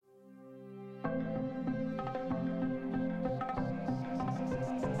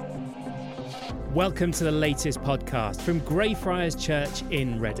Welcome to the latest podcast from Greyfriars Church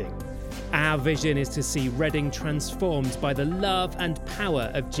in Reading. Our vision is to see Reading transformed by the love and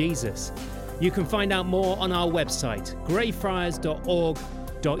power of Jesus. You can find out more on our website,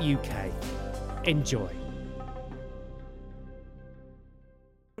 greyfriars.org.uk. Enjoy.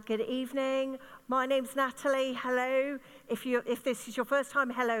 Good evening. My name's Natalie. Hello. If this is your first time,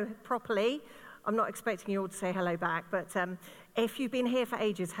 hello properly. I'm not expecting you all to say hello back, but if you've been here for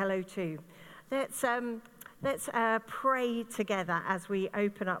ages, hello too. Let's pray together as we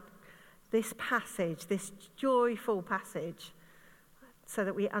open up this passage, this joyful passage, so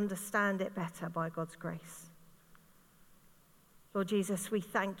that we understand it better by God's grace. Lord Jesus, we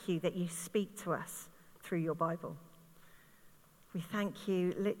thank you that you speak to us through your Bible. We thank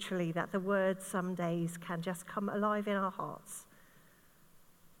you literally that the word some days can just come alive in our hearts.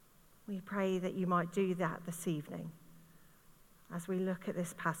 We pray that you might do that this evening as we look at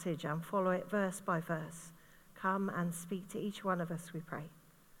this passage and follow it verse by verse. Come and speak to each one of us, we pray.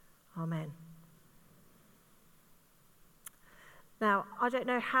 Amen. Now, I don't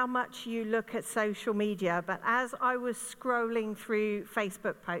know how much you look at social media, but as I was scrolling through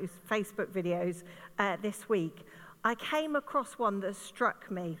Facebook videos this week, I came across one that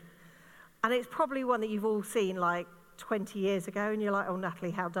struck me. And it's probably one that you've all seen like 20 years ago, and you're like, oh,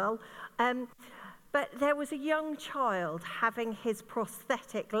 Natalie, how dull. But there was a young child having his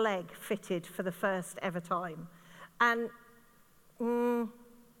prosthetic leg fitted for the first ever time. And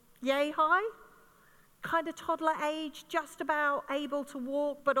yay high, kind of toddler age, just about able to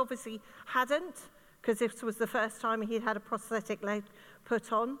walk, but obviously hadn't, because this was the first time he'd had a prosthetic leg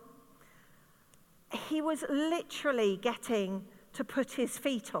put on. He was literally getting to put his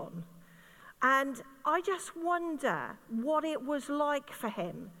feet on. And I just wonder what it was like for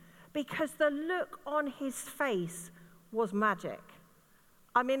him, because the look on his face was magic.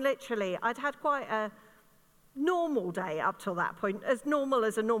 I mean, literally, I'd had quite a normal day up till that point, as normal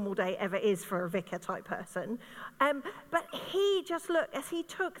as a normal day ever is for a vicar type person. But he just looked, as he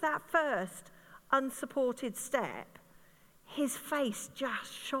took that first unsupported step, his face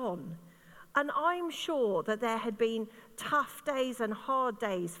just shone. And I'm sure that there had been tough days and hard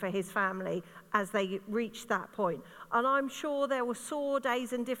days for his family as they reached that point. And I'm sure there were sore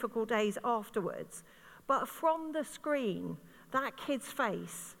days and difficult days afterwards. But from the screen, that kid's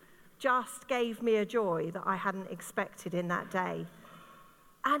face just gave me a joy that I hadn't expected in that day.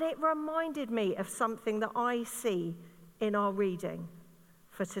 And it reminded me of something that I see in our reading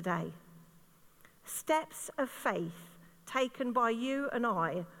for today. Steps of faith taken by you and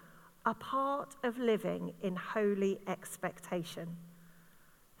I are part of living in holy expectation.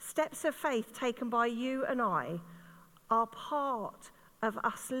 Steps of faith taken by you and I are part of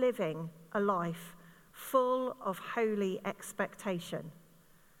us living a life full of holy expectation.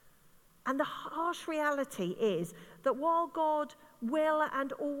 And the harsh reality is that while God will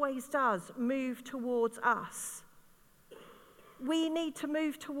and always does move towards us, we need to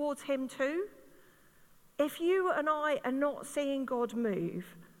move towards him too. If you and I are not seeing God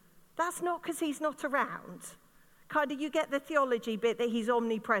move, that's not because he's not around. Kind of, you get the theology bit that he's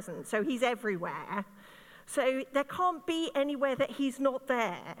omnipresent, so he's everywhere. So there can't be anywhere that he's not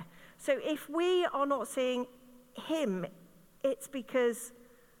there. So if we are not seeing him, it's because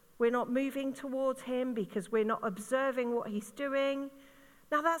we're not moving towards him, because we're not observing what he's doing.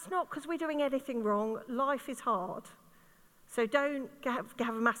 Now, that's not because we're doing anything wrong. Life is hard. So don't have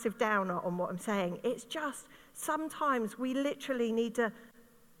a massive downer on what I'm saying. It's just sometimes we literally need to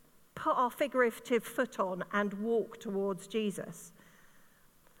put our figurative foot on and walk towards Jesus.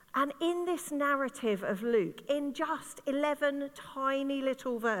 And in this narrative of Luke, in just 11 tiny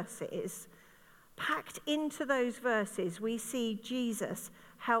little verses, packed into those verses, we see Jesus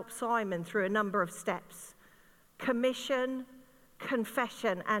help Simon through a number of steps: commission,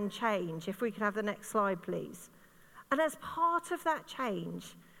 confession, and change. If we could have the next slide, please. And as part of that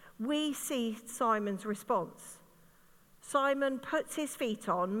change, we see Simon's response. Simon puts his feet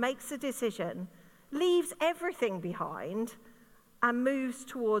on, makes a decision, leaves everything behind, and moves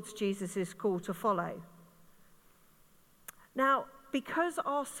towards Jesus' call to follow. Now, because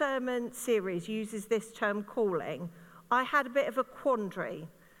our sermon series uses this term calling, I had a bit of a quandary.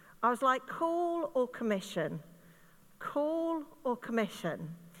 I was like, call or commission? Call or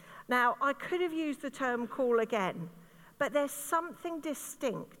commission? Now, I could have used the term call again, but there's something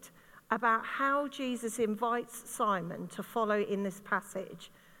distinct about how Jesus invites Simon to follow in this passage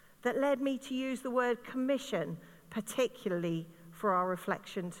that led me to use the word commission, particularly for our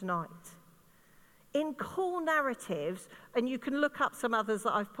reflection tonight. In call narratives, and you can look up some others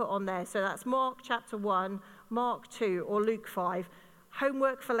that I've put on there, so that's Mark chapter 1, Mark 2, or Luke 5,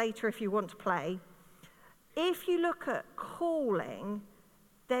 homework for later if you want to play. If you look at calling,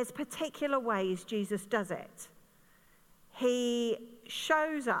 there's particular ways Jesus does it. He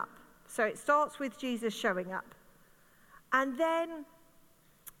shows up. So it starts with Jesus showing up. And then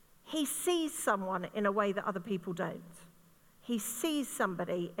he sees someone in a way that other people don't. He sees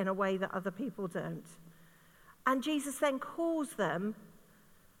somebody in a way that other people don't. And Jesus then calls them,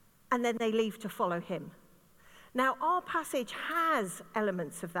 and then they leave to follow him. Now, our passage has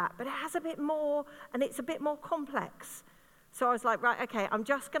elements of that, but it has a bit more, and it's a bit more complex. So I was like, right, okay, I'm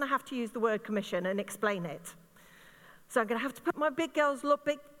just going to have to use the word commission and explain it. So I'm going to have to put my big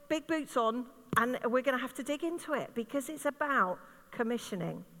boots on, and we're going to have to dig into it, because it's about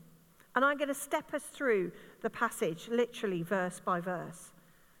commissioning. And I'm going to step us through the passage, literally verse by verse.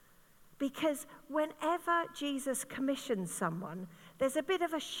 Because whenever Jesus commissions someone, there's a bit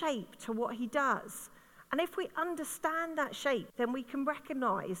of a shape to what he does. And if we understand that shape, then we can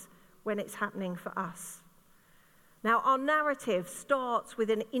recognize when it's happening for us. Now, our narrative starts with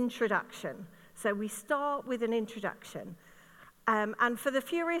an introduction. So we start with an introduction. And for the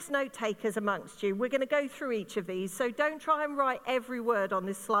furious note takers amongst you, we're going to go through each of these. So don't try and write every word on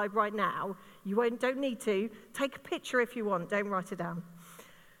this slide right now. Don't need to. Take a picture if you want. Don't write it down.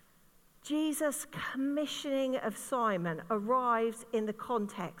 Jesus' commissioning of Simon arrives in the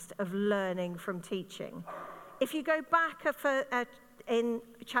context of learning from teaching. If you go back in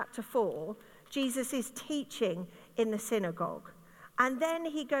chapter 4, Jesus is teaching in the synagogue. And then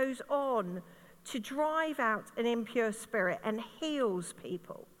he goes on to drive out an impure spirit and heals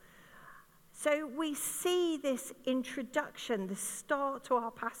people. So we see this introduction, the start to our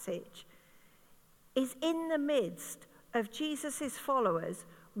passage, is in the midst of Jesus' followers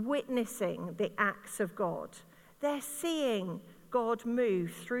witnessing the acts of God. They're seeing God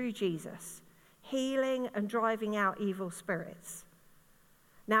move through Jesus, healing and driving out evil spirits.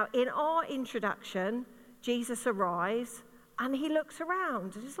 Now, in our introduction, Jesus arrives and he looks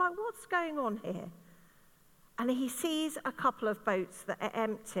around and he's like, what's going on here? And he sees a couple of boats that are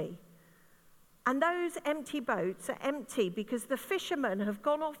empty. And those empty boats are empty because the fishermen have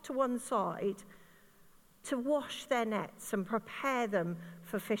gone off to one side to wash their nets and prepare them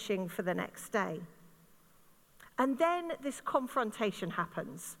for fishing for the next day. And then this confrontation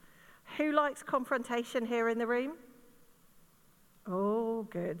happens. Who likes confrontation here in the room? Oh,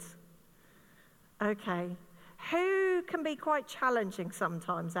 good. Okay. Who can be quite challenging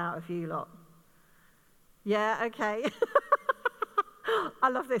sometimes out of you lot? Yeah, okay. I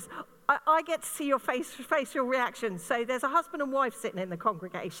love this. I get to see your facial reactions. So there's a husband and wife sitting in the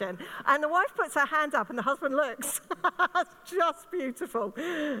congregation, and the wife puts her hand up and the husband looks. It's just beautiful.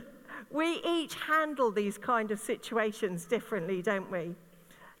 We each handle these kind of situations differently, don't we?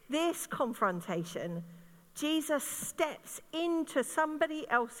 This confrontation, Jesus steps into somebody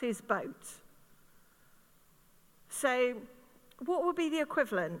else's boat. So what would be the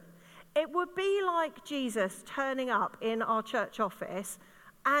equivalent? It would be like Jesus turning up in our church office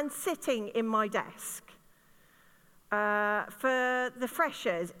and sitting in my desk. For the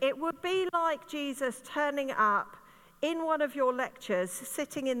freshers, it would be like Jesus turning up in one of your lectures,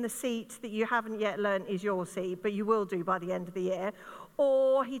 sitting in the seat that you haven't yet learned is your seat, but you will do by the end of the year.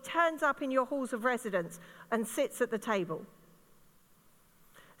 Or he turns up in your halls of residence and sits at the table.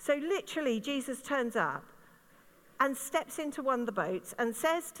 So literally, Jesus turns up and steps into one of the boats and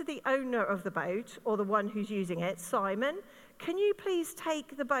says to the owner of the boat, or the one who's using it, Simon, can you please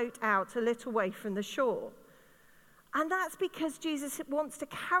take the boat out a little way from the shore? And that's because Jesus wants to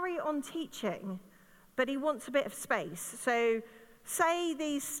carry on teaching, but he wants a bit of space. So say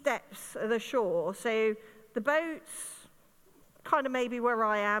these steps are the shore. So the boat's kind of maybe where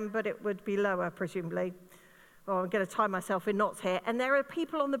I am, but it would be lower, presumably. Oh, I'm going to tie myself in knots here. And there are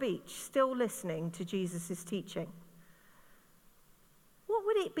people on the beach still listening to Jesus' teaching. What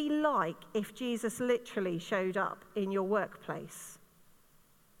would it be like if Jesus literally showed up in your workplace?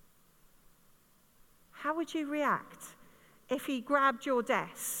 How would you react if he grabbed your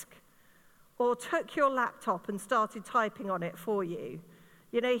desk or took your laptop and started typing on it for you?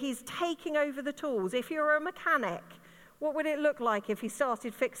 You know, he's taking over the tools. If you're a mechanic, what would it look like if he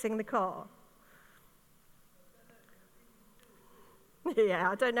started fixing the car? Yeah,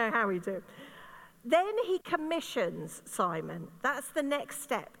 I don't know how he'd do it. Then he commissions Simon. That's the next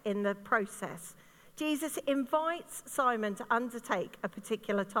step in the process. Jesus invites Simon to undertake a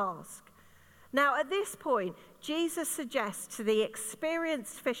particular task. Now, at this point, Jesus suggests to the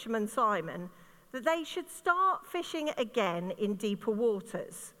experienced fisherman Simon that they should start fishing again in deeper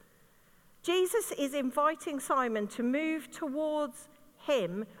waters. Jesus is inviting Simon to move towards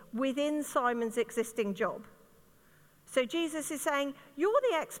him within Simon's existing job. So Jesus is saying, you're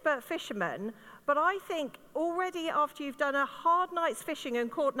the expert fisherman, but I think already after you've done a hard night's fishing and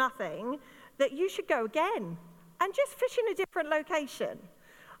caught nothing, that you should go again and just fish in a different location.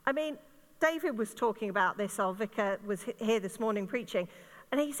 I mean, David was talking about this, our vicar was here this morning preaching,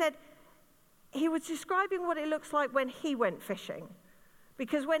 and he said he was describing what it looks like when he went fishing.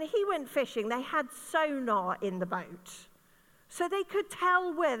 Because when he went fishing, they had sonar in the boat. So they could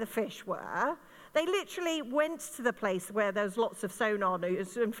tell where the fish were. They literally went to the place where there was lots of sonar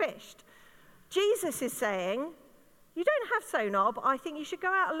and fished. Jesus is saying, you don't have sonar, but I think you should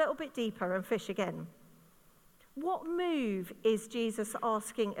go out a little bit deeper and fish again. What move is Jesus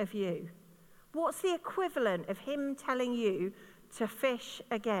asking of you? What's the equivalent of him telling you to fish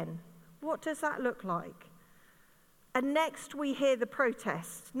again? What does that look like? And next we hear the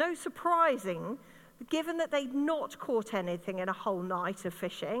protest. No surprising, given that they'd not caught anything in a whole night of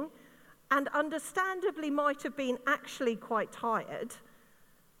fishing, and understandably might have been actually quite tired,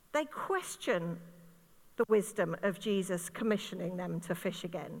 they question the wisdom of Jesus commissioning them to fish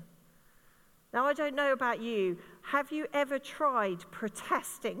again. Now, I don't know about you. Have you ever tried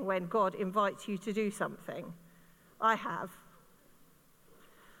protesting when God invites you to do something? I have.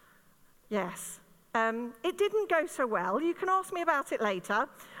 Yes. It didn't go so well. You can ask me about it later.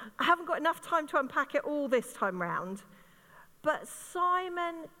 I haven't got enough time to unpack it all this time round. But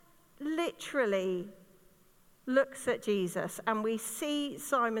Simon literally looks at Jesus, and we see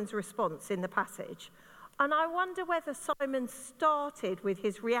Simon's response in the passage. And I wonder whether Simon started with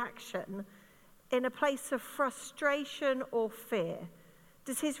his reaction in a place of frustration or fear.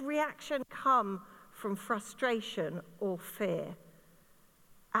 Does his reaction come from frustration or fear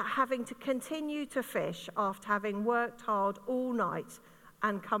at having to continue to fish after having worked hard all night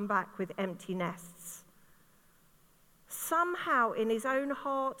and come back with empty nests? Somehow in his own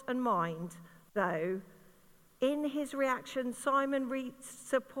heart and mind, though, in his reaction, Simon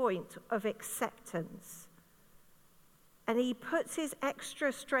reaches a point of acceptance. And he puts his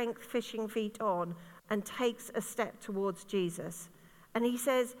extra strength fishing feet on and takes a step towards Jesus. And he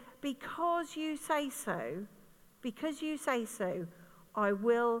says, because you say so, I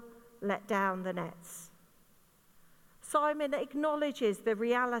will let down the nets. Simon acknowledges the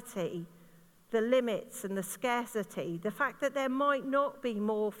reality, the limits and the scarcity, the fact that there might not be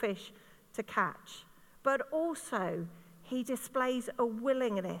more fish to catch, but also he displays a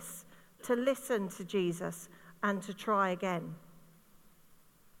willingness to listen to Jesus and to try again.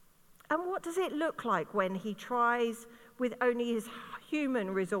 And what does it look like when he tries with only his human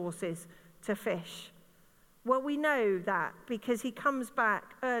resources to fish? Well, we know that because he comes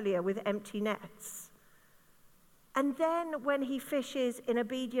back earlier with empty nets. And then when he fishes in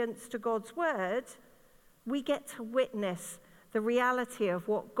obedience to God's word, we get to witness the reality of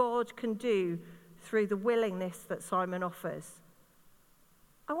what God can do through the willingness that Simon offers.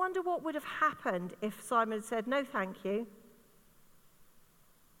 I wonder what would have happened if Simon had said, no, thank you.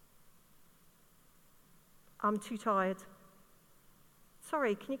 I'm too tired.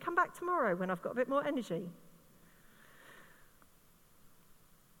 Sorry, can you come back tomorrow when I've got a bit more energy?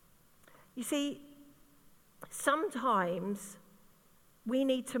 You see, sometimes we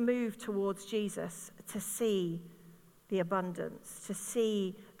need to move towards Jesus to see the abundance, to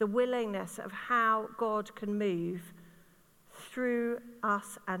see the willingness of how God can move through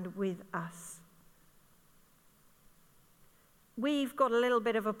us and with us. We've got a little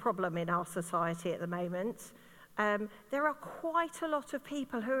bit of a problem in our society at the moment. There are quite a lot of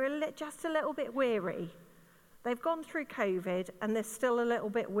people who are just a little bit weary. They've gone through COVID and they're still a little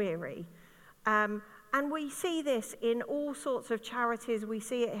bit weary. And we see this in all sorts of charities. We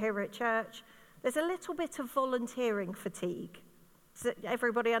see it here at church. There's a little bit of volunteering fatigue. Does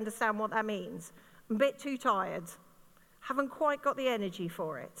everybody understand what that means? I'm a bit too tired. Haven't quite got the energy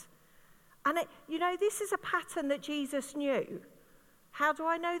for it. And this is a pattern that Jesus knew. How do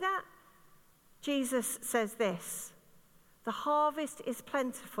I know that? Jesus says this, the harvest is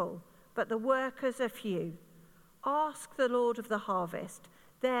plentiful, but the workers are few. Ask the Lord of the harvest,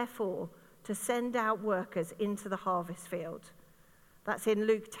 therefore, to send out workers into the harvest field. That's in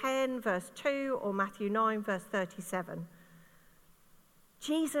Luke 10, verse 2, or Matthew 9, verse 37.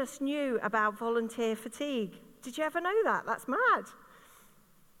 Jesus knew about volunteer fatigue. Did you ever know that? That's mad.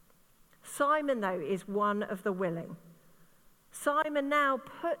 Simon, though, is one of the willing. Simon now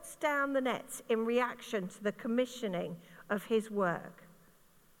puts down the nets in reaction to the commissioning of his work.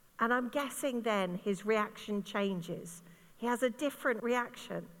 And I'm guessing then his reaction changes. He has a different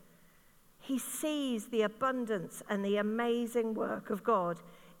reaction. He sees the abundance and the amazing work of God.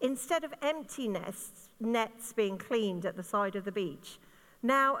 Instead of empty nets being cleaned at the side of the beach,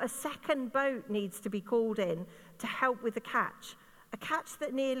 now a second boat needs to be called in to help with the catch, a catch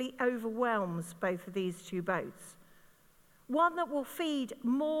that nearly overwhelms both of these two boats. One that will feed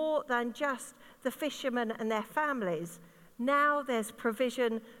more than just the fishermen and their families. Now there's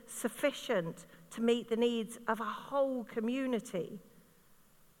provision sufficient to meet the needs of a whole community.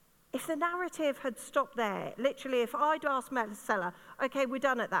 If the narrative had stopped there, literally if I'd asked Marcella, okay, we're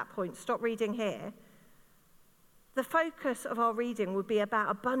done at that point, stop reading here, the focus of our reading would be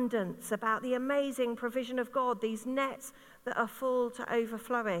about abundance, about the amazing provision of God, these nets that are full to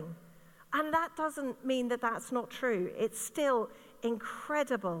overflowing. And that doesn't mean that that's not true. It's still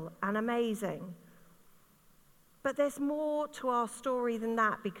incredible and amazing. But there's more to our story than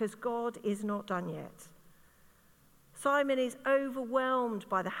that, because God is not done yet. Simon is overwhelmed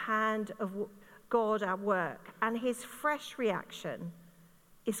by the hand of God at work, and his fresh reaction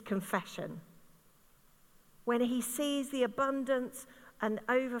is confession. When he sees the abundance and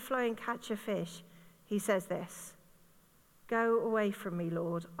overflowing catch of fish, he says this, "Go away from me,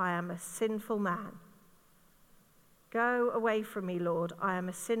 Lord, I am a sinful man." Go away from me, Lord, I am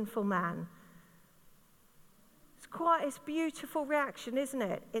a sinful man. It's a beautiful reaction, isn't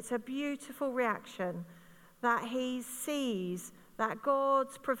it? It's a beautiful reaction that he sees that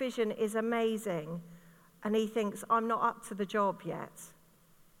God's provision is amazing, and he thinks, I'm not up to the job yet.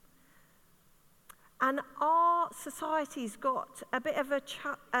 And our society's got a bit of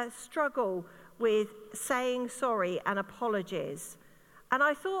a struggle with saying sorry and apologies. And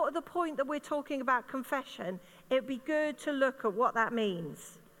I thought at the point that we're talking about confession, it'd be good to look at what that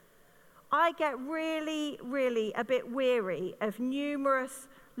means. I get really, really a bit weary of numerous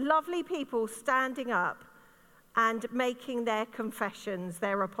lovely people standing up and making their confessions,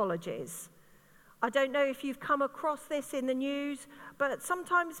 their apologies. I don't know if you've come across this in the news, but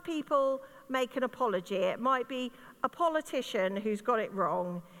sometimes people make an apology. It might be a politician who's got it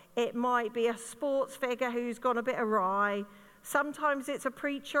wrong. It might be a sports figure who's gone a bit awry. Sometimes it's a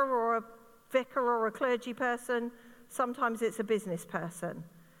preacher or a vicar or a clergy person. Sometimes it's a business person.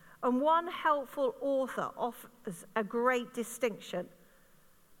 And one helpful author offers a great distinction.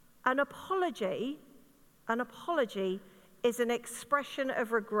 An apology is an expression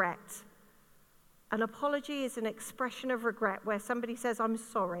of regret. An apology is an expression of regret where somebody says, I'm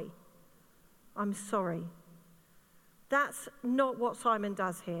sorry. I'm sorry. That's not what Simon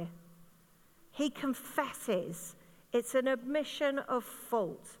does here. He confesses. It's an admission of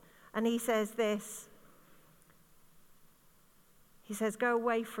fault. And he says this. He says, go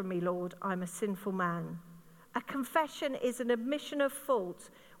away from me, Lord, I'm a sinful man. A confession is an admission of fault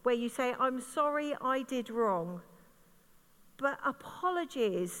where you say, I'm sorry, I did wrong. But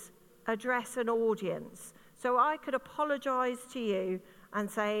apologies address an audience. So I could apologize to you and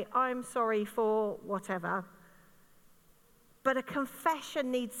say, I'm sorry for whatever. But a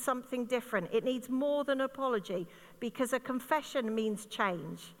confession needs something different. It needs more than apology, because a confession means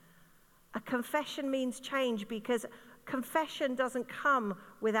change. A confession means change because confession doesn't come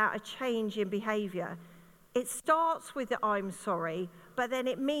without a change in behavior. It starts with the I'm sorry, but then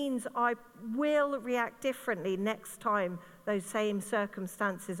it means I will react differently next time those same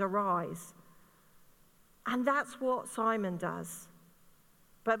circumstances arise. And that's what Simon does.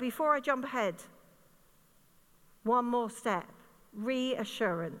 But before I jump ahead, one more step,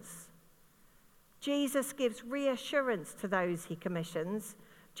 reassurance. Jesus gives reassurance to those he commissions,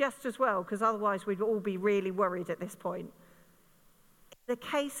 just as well, because otherwise we'd all be really worried at this point. In the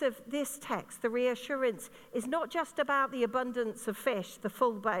case of this text, the reassurance is not just about the abundance of fish, the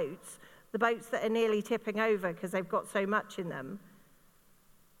full boats, the boats that are nearly tipping over because they've got so much in them.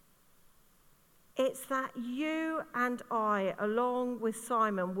 It's that you and I, along with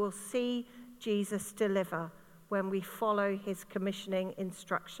Simon, will see Jesus deliver when we follow his commissioning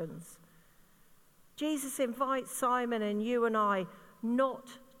instructions. Jesus invites Simon and you and I not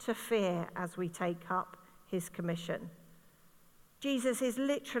to fear as we take up his commission. Jesus is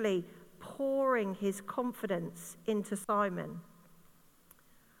literally pouring his confidence into Simon.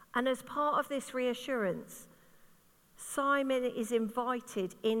 And as part of this reassurance, Simon is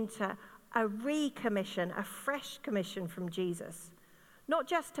invited into a recommission, a fresh commission from Jesus. Not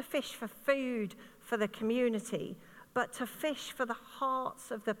just to fish for food for the community, but to fish for the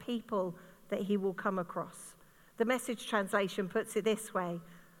hearts of the people that he will come across. The Message translation puts it this way.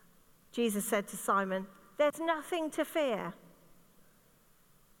 Jesus said to Simon, there's nothing to fear.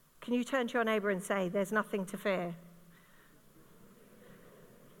 Can you turn to your neighbor and say, there's nothing to fear?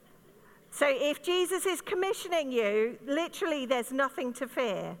 So if Jesus is commissioning you, literally there's nothing to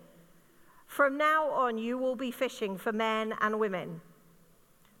fear. From now on, you will be fishing for men and women.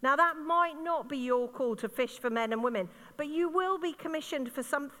 Now, that might not be your call to fish for men and women, but you will be commissioned for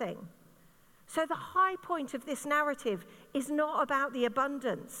something. So the high point of this narrative is not about the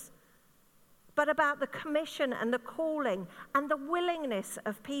abundance, but about the commission and the calling and the willingness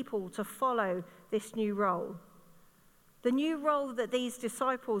of people to follow this new role. The new role that these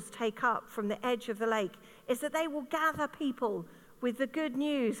disciples take up from the edge of the lake is that they will gather people with the good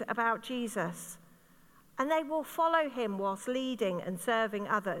news about Jesus, and they will follow him whilst leading and serving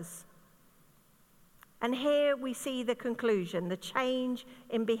others. And here we see the conclusion, the change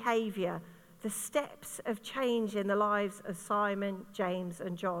in behavior, the steps of change in the lives of Simon, James,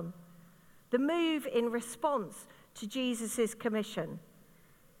 and John. The move in response to Jesus' commission.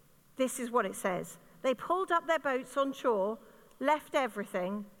 This is what it says. They pulled up their boats on shore, left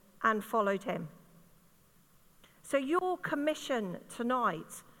everything, and followed him. So your commission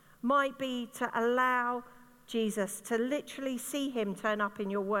tonight might be to allow Jesus to literally see him turn up in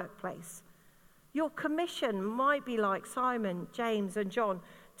your workplace. Your commission might be like Simon, James, and John,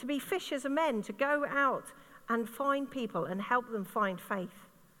 to be fishers of men, to go out and find people and help them find faith.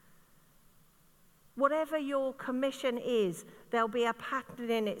 Whatever your commission is, there'll be a pattern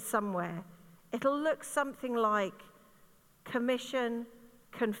in it somewhere. It'll look something like commission,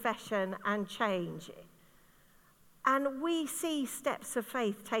 confession, and change. And we see steps of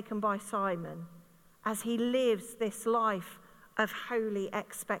faith taken by Simon as he lives this life of holy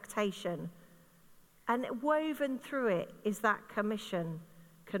expectation. And woven through it is that commission,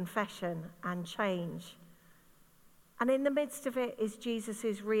 confession, and change. And in the midst of it is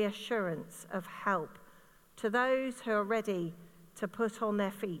Jesus' reassurance of help to those who are ready to put on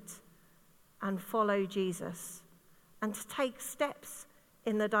their feet and follow Jesus and to take steps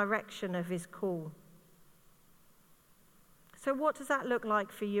in the direction of his call. So what does that look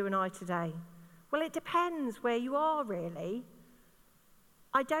like for you and I today? Well, it depends where you are, really.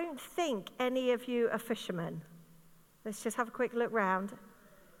 I don't think any of you are fishermen. Let's just have a quick look round.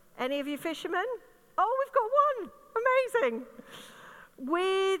 Any of you fishermen? Oh, we've got one. Amazing.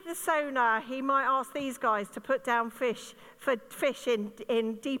 With the sonar, he might ask these guys to put down fish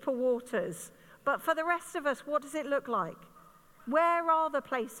in deeper waters. But for the rest of us, what does it look like? Where are the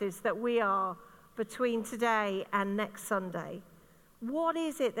places that we are between today and next Sunday? What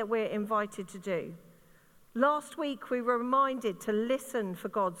is it that we're invited to do? Last week, we were reminded to listen for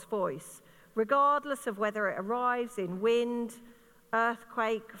God's voice, regardless of whether it arrives in wind,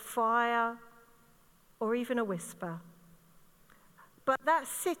 earthquake, fire, or even a whisper. But that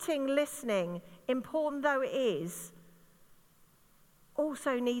sitting, listening, important though it is,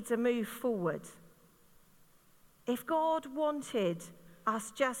 also needs a move forward. If God wanted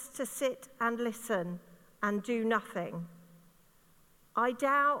us just to sit and listen and do nothing, I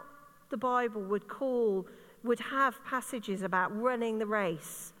doubt the Bible would have passages about running the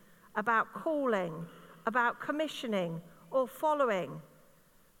race, about calling, about commissioning or following.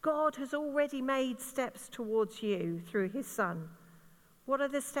 God has already made steps towards you through his Son. What are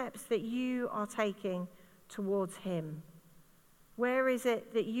the steps that you are taking towards him? Where is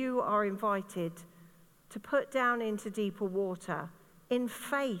it that you are invited to put down into deeper water in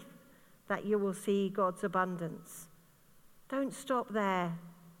faith that you will see God's abundance? Don't stop there.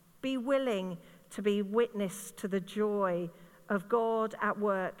 Be willing to be witness to the joy of God at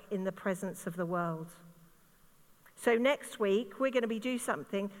work in the presence of the world. So next week, we're going to do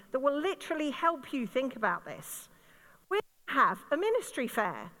something that will literally help you think about this. We're going to have a ministry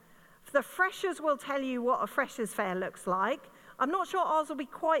fair. The freshers will tell you what a freshers fair looks like. I'm not sure ours will be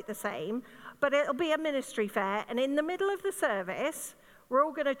quite the same, but it'll be a ministry fair. And in the middle of the service, we're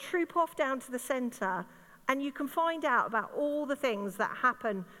all going to troop off down to the centre, and you can find out about all the things that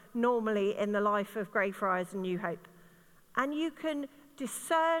happen normally in the life of Greyfriars and New Hope. And you can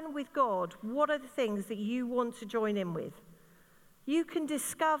discern with God what are the things that you want to join in with. You can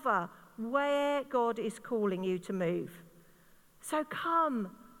discover where God is calling you to move. So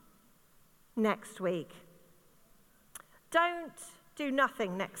come next week. Don't do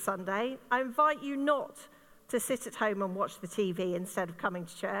nothing next Sunday. I invite you not to sit at home and watch the TV instead of coming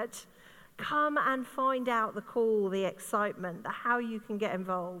to church. Come and find out the call, the excitement, how you can get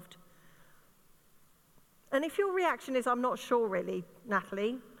involved. And if your reaction is, I'm not sure really,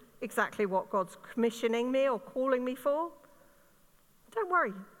 Natalie, exactly what God's commissioning me or calling me for, don't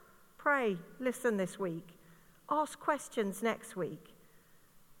worry. Pray, listen this week. Ask questions next week.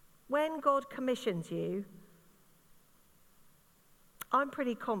 When God commissions you, I'm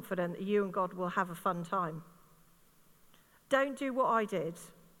pretty confident that you and God will have a fun time. Don't do what I did.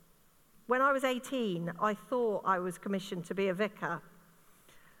 When I was 18, I thought I was commissioned to be a vicar.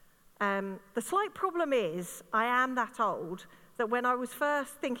 The slight problem is, I am that old, that when I was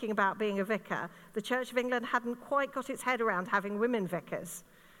first thinking about being a vicar, the Church of England hadn't quite got its head around having women vicars.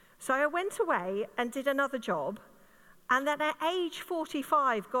 So I went away and did another job. And then at age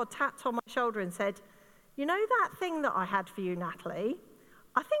 45, God tapped on my shoulder and said, you know that thing that I had for you, Natalie?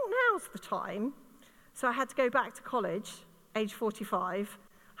 I think now's the time. So I had to go back to college, age 45,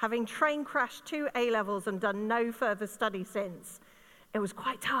 having train crashed 2 A-levels and done no further study since. It was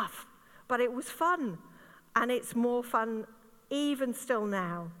quite tough, but it was fun. And it's more fun even still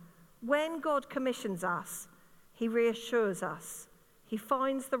now. When God commissions us, he reassures us. He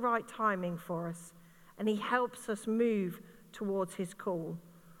finds the right timing for us, and he helps us move towards his call,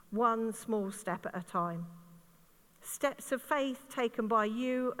 one small step at a time. Steps of faith taken by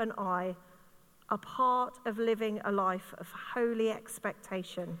you and I are part of living a life of holy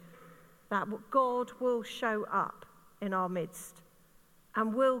expectation that God will show up in our midst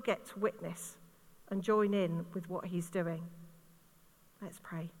and will get to witness and join in with what he's doing. Let's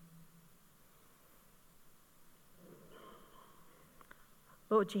pray.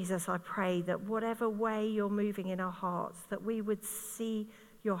 Lord Jesus, I pray that whatever way you're moving in our hearts, that we would see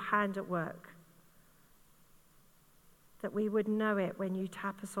your hand at work, that we would know it when you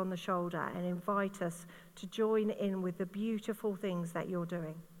tap us on the shoulder and invite us to join in with the beautiful things that you're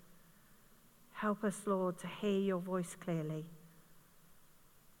doing. Help us, Lord, to hear your voice clearly.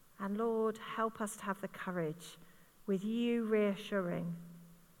 And Lord, help us to have the courage, with you reassuring,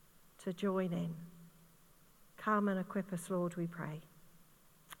 to join in. Come and equip us, Lord, we pray.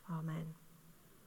 Amen.